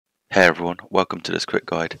Hey everyone, welcome to this quick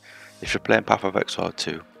guide. If you're playing Path of Exile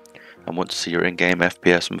 2 and want to see your in-game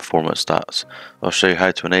FPS and performance stats, I'll show you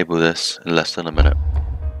how to enable this in less than a minute.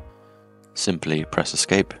 Simply press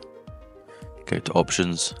escape, go to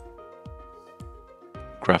options,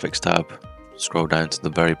 graphics tab, scroll down to the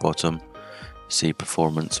very bottom, see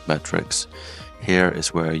performance metrics. Here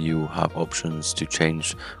is where you have options to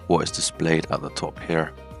change what is displayed at the top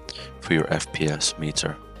here for your FPS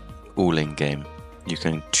meter, all in-game. You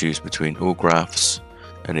can choose between all graphs,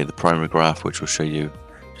 only the primary graph which will show you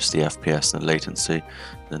just the FPS and the latency,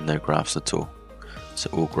 then no graphs at all. So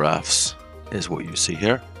all graphs is what you see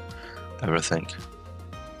here, everything.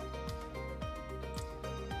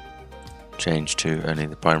 Change to only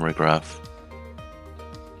the primary graph.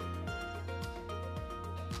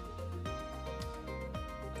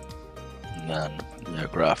 And then no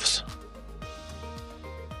graphs.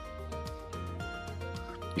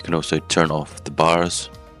 You can also turn off the bars.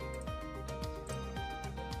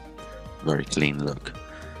 Very clean look.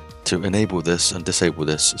 To enable this and disable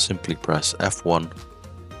this, simply press F1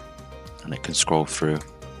 and it can scroll through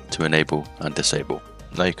to enable and disable.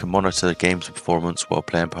 Now you can monitor the game's performance while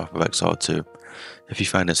playing Path of Exile 2. If you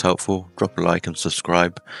find this helpful, drop a like and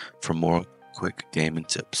subscribe for more quick gaming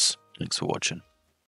tips. Thanks for watching.